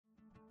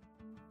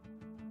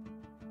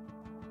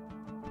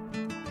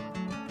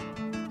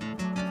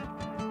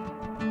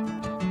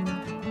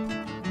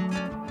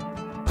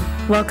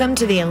Welcome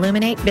to the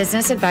Illuminate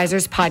Business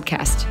Advisors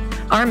podcast.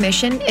 Our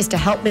mission is to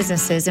help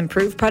businesses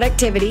improve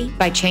productivity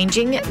by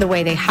changing the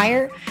way they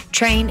hire,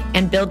 train,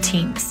 and build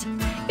teams.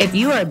 If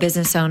you are a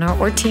business owner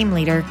or team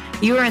leader,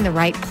 you are in the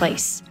right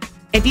place.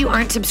 If you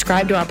aren't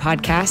subscribed to our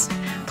podcast,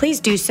 please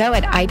do so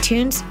at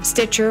iTunes,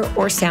 Stitcher,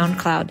 or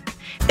SoundCloud.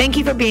 Thank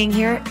you for being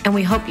here, and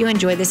we hope you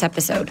enjoy this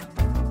episode.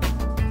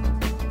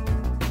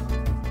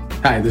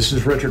 Hi, this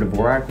is Richard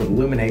Dvorak with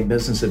Illuminate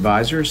Business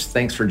Advisors.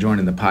 Thanks for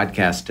joining the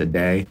podcast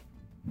today.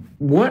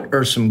 What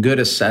are some good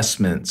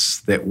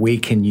assessments that we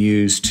can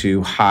use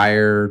to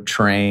hire,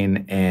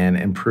 train, and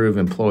improve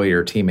employee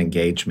or team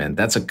engagement?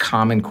 That's a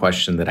common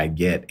question that I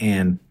get.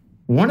 And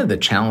one of the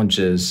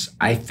challenges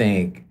I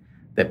think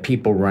that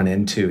people run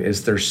into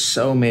is there's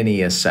so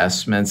many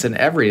assessments, and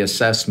every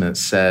assessment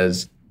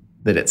says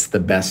that it's the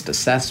best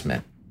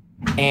assessment.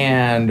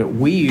 And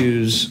we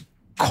use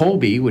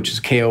Kolbe, which is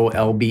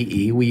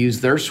Kolbe. We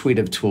use their suite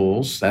of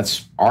tools.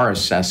 That's our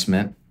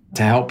assessment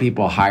to help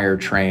people hire,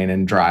 train,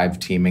 and drive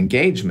team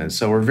engagement.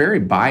 So we're very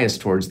biased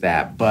towards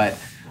that. But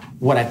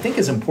what I think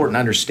is important to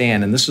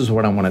understand, and this is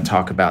what I want to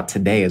talk about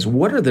today, is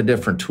what are the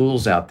different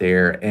tools out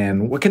there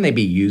and what can they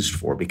be used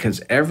for?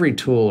 Because every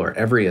tool or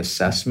every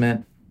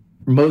assessment,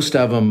 most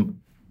of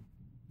them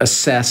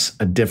assess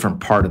a different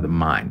part of the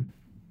mind.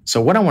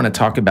 So what I want to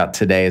talk about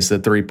today is the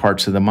three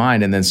parts of the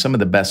mind and then some of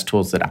the best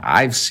tools that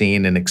I've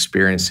seen and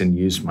experienced and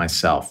used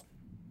myself.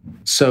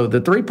 So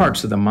the three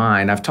parts of the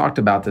mind, I've talked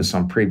about this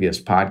on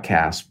previous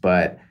podcasts,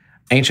 but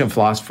ancient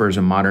philosophers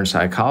and modern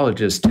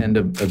psychologists tend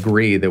to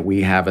agree that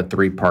we have a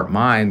three-part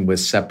mind with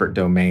separate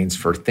domains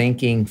for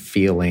thinking,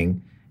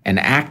 feeling, and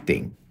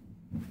acting.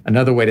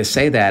 Another way to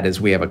say that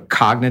is we have a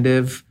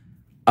cognitive,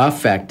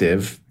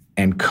 affective,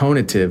 and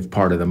conative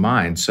part of the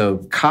mind. So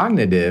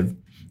cognitive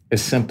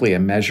is simply a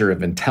measure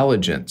of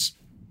intelligence.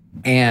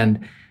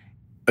 And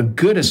a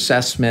good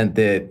assessment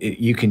that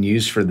you can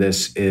use for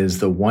this is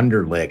the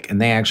Wonderlic,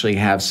 and they actually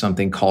have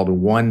something called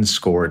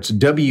OneScore. It's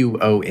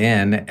WONSCORE,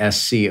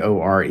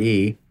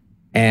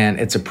 and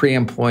it's a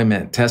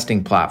pre-employment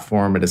testing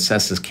platform. It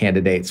assesses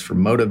candidates for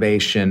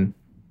motivation,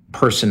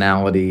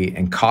 personality,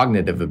 and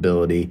cognitive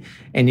ability,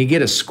 and you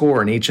get a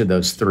score in each of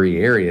those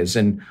three areas.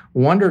 And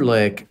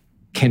Wonderlic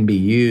can be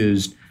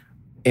used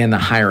in the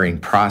hiring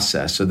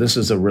process. So this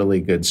is a really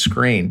good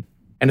screen.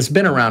 And it's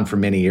been around for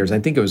many years. I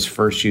think it was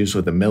first used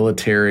with the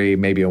military,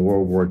 maybe in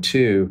World War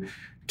II,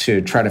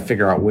 to try to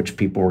figure out which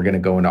people were going to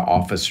go into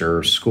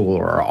officer school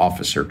or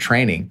officer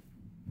training.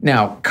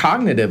 Now,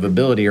 cognitive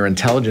ability or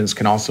intelligence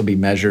can also be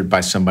measured by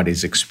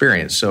somebody's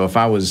experience. So if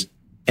I was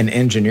an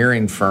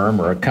engineering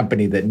firm or a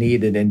company that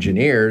needed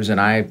engineers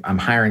and I'm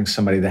hiring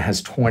somebody that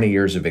has 20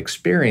 years of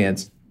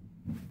experience,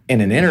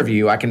 in an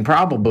interview, I can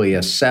probably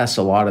assess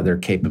a lot of their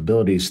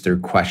capabilities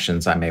through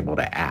questions I'm able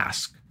to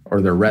ask,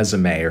 or their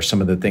resume, or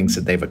some of the things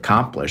that they've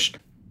accomplished.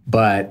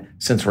 But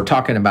since we're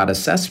talking about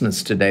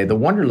assessments today, the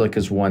Wonderlic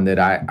is one that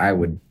I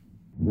would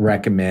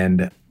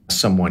recommend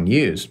someone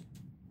use.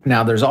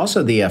 Now, there's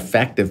also the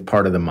affective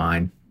part of the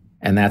mind,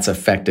 and that's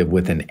affective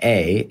with an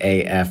A,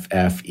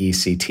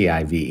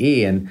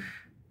 AFFECTIVE. And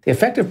the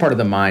affective part of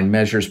the mind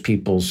measures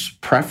people's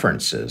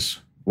preferences,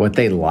 what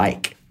they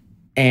like.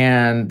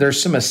 And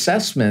there's some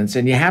assessments,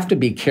 and you have to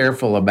be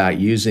careful about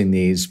using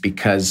these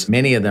because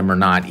many of them are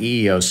not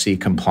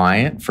EEOC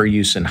compliant for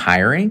use in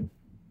hiring.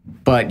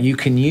 But you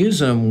can use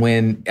them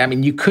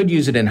you could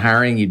use it in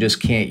hiring, you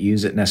just can't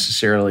use it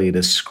necessarily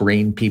to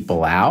screen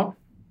people out.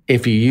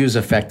 If you use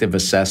affective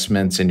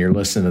assessments and you're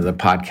listening to the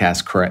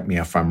podcast, correct me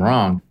if I'm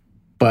wrong,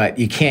 but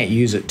you can't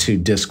use it to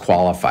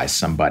disqualify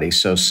somebody.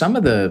 So some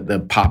of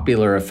the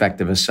popular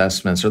affective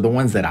assessments, or the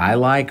ones that I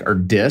like, are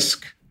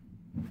DISC.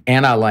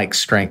 And I like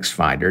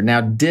StrengthsFinder.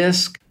 Now,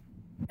 DISC,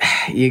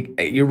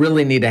 you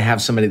really need to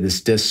have somebody that's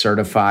DISC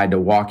certified to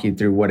walk you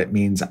through what it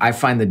means. I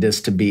find the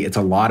DISC to be, it's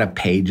a lot of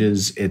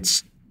pages.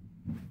 It's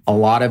a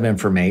lot of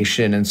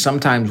information. And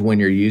sometimes when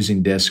you're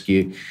using DISC,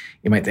 you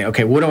might think,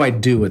 okay, what do I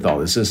do with all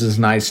this? This is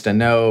nice to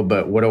know,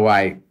 but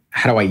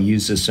how do I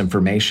use this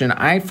information?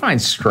 I find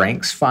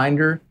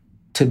StrengthsFinder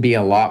to be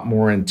a lot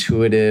more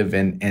intuitive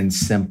and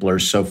simpler.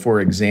 So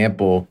for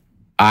example,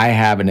 I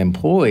have an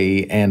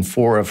employee and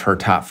 4 of her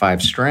top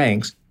 5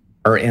 strengths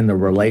are in the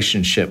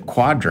relationship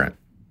quadrant.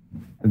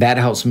 That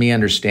helps me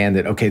understand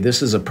that, okay,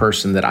 this is a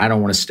person that I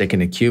don't want to stick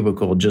in a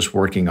cubicle just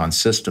working on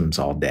systems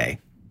all day.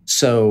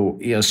 So,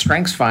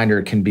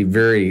 StrengthsFinder can be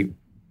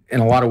in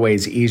a lot of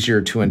ways,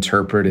 easier to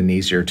interpret and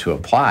easier to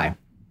apply.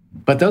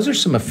 But those are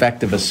some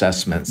effective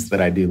assessments that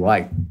I do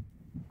like.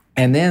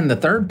 And then the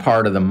third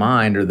part of the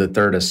mind, or the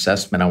third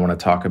assessment I want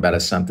to talk about,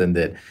 is something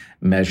that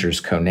measures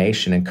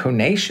conation. And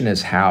conation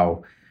is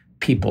how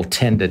people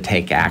tend to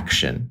take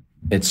action.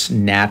 It's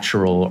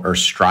natural or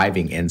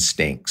striving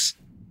instincts.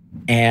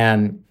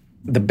 And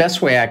the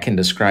best way I can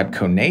describe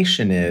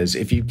conation is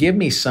if you give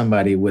me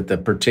somebody with a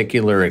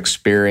particular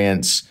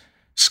experience,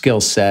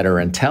 skill set,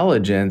 or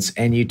intelligence,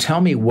 and you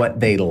tell me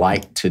what they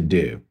like to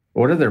do,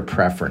 what are their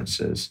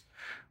preferences?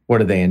 what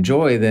do they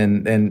enjoy,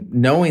 then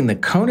knowing the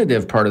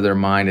conative part of their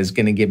mind is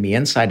going to give me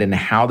insight into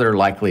how they're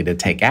likely to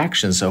take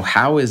action. So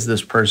how is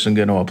this person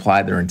going to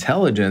apply their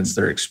intelligence,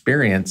 their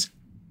experience,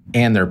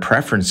 and their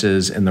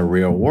preferences in the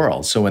real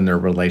world? So in their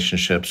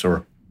relationships,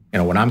 or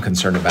what I'm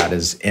concerned about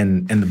is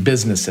in the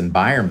business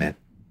environment.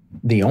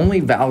 The only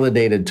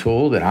validated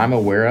tool that I'm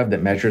aware of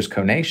that measures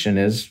conation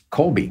is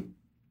Kolbe.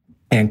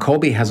 And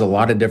Kolbe has a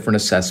lot of different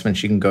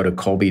assessments. You can go to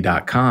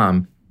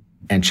Kolbe.com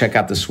and check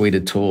out the suite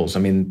of tools. I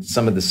mean,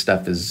 some of the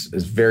stuff is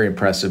very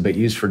impressive, but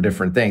used for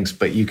different things.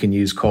 But you can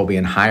use Kolbe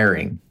in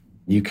hiring.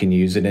 You can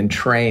use it in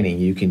training.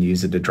 You can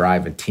use it to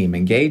drive a team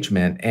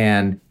engagement.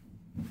 And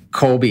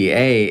Kolbe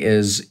A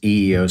is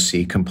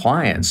EEOC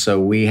compliant. So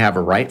we have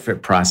a right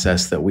fit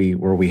process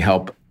where we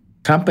help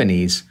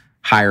companies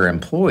hire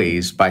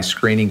employees by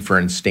screening for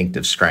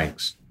instinctive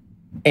strengths.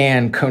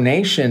 And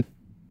conation,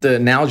 the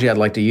analogy I'd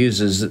like to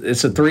use is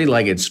it's a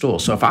three-legged stool.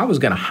 So if I was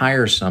going to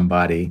hire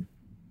somebody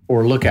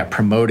or look at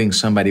promoting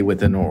somebody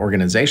within an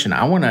organization,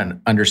 I want to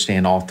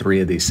understand all three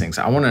of these things.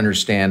 I want to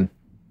understand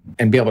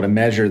and be able to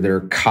measure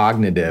their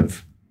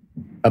cognitive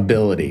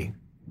ability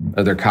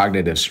or their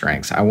cognitive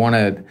strengths. I want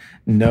to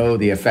know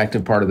the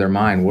affective part of their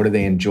mind. What do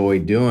they enjoy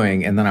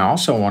doing? And then I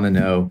also want to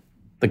know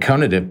the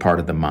conative part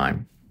of the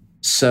mind.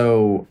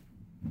 So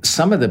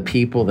some of the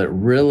people that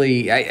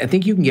really, I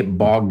think you can get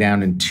bogged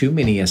down in too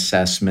many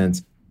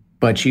assessments,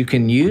 but you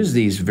can use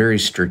these very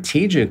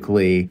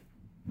strategically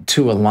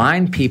to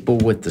align people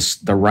with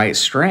the right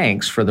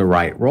strengths for the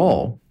right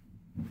role.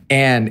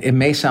 And it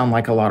may sound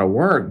like a lot of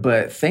work,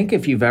 but think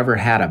if you've ever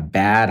had a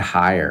bad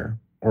hire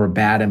or a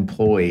bad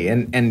employee,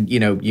 and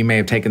you may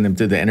have taken them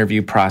through the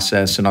interview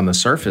process, and on the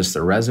surface,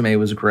 their resume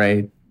was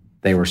great.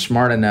 They were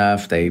smart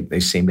enough. They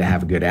seemed to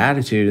have a good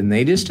attitude, and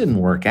they just didn't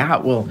work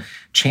out. Well,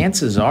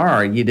 chances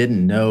are you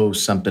didn't know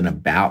something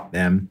about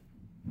them.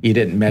 You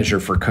didn't measure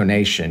for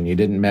conation. You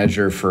didn't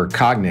measure for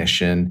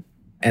cognition.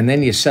 And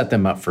then you set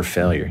them up for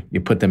failure.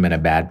 You put them in a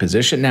bad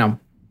position. Now,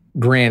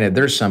 granted,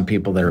 there's some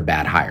people that are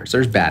bad hires.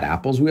 There's bad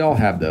apples. We all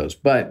have those.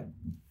 But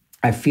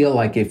I feel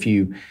like if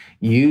you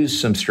use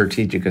some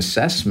strategic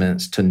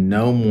assessments to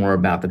know more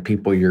about the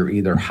people you're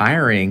either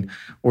hiring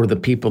or the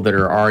people that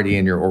are already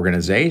in your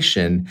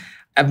organization,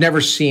 I've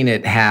never seen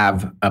it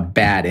have a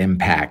bad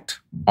impact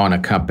on a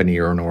company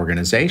or an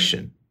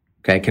organization.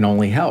 Okay, it can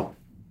only help.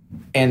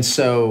 And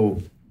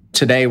so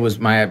today was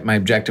my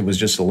objective was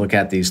just to look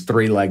at these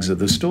three legs of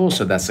the stool.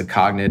 So that's the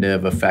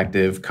cognitive,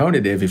 affective,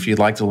 conative. If you'd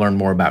like to learn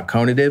more about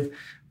conative,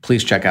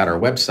 please check out our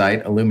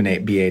website,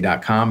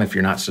 illuminateba.com. If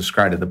you're not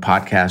subscribed to the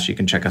podcast, you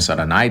can check us out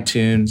on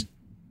iTunes.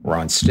 We're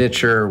on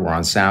Stitcher. We're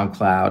on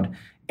SoundCloud.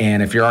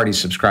 And if you're already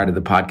subscribed to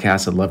the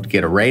podcast, I'd love to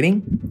get a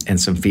rating and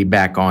some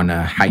feedback on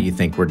how you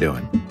think we're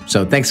doing.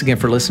 So thanks again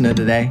for listening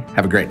today.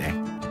 Have a great day.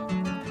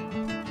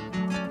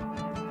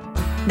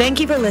 Thank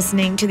you for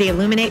listening to the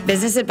Illuminate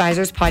Business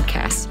Advisors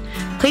podcast.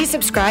 Please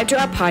subscribe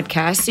to our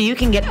podcast so you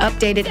can get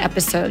updated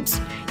episodes.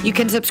 You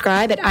can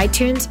subscribe at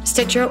iTunes,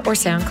 Stitcher, or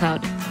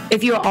SoundCloud.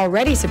 If you are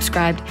already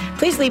subscribed,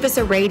 please leave us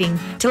a rating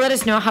to let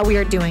us know how we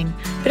are doing,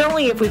 but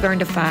only if we've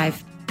earned a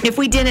 5. If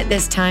we didn't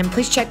this time,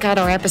 please check out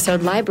our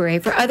episode library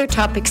for other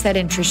topics that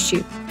interest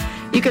you.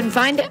 You can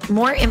find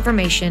more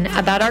information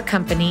about our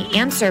company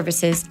and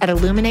services at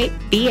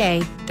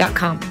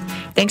illuminateba.com.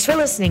 Thanks for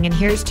listening, and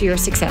here's to your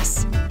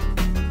success.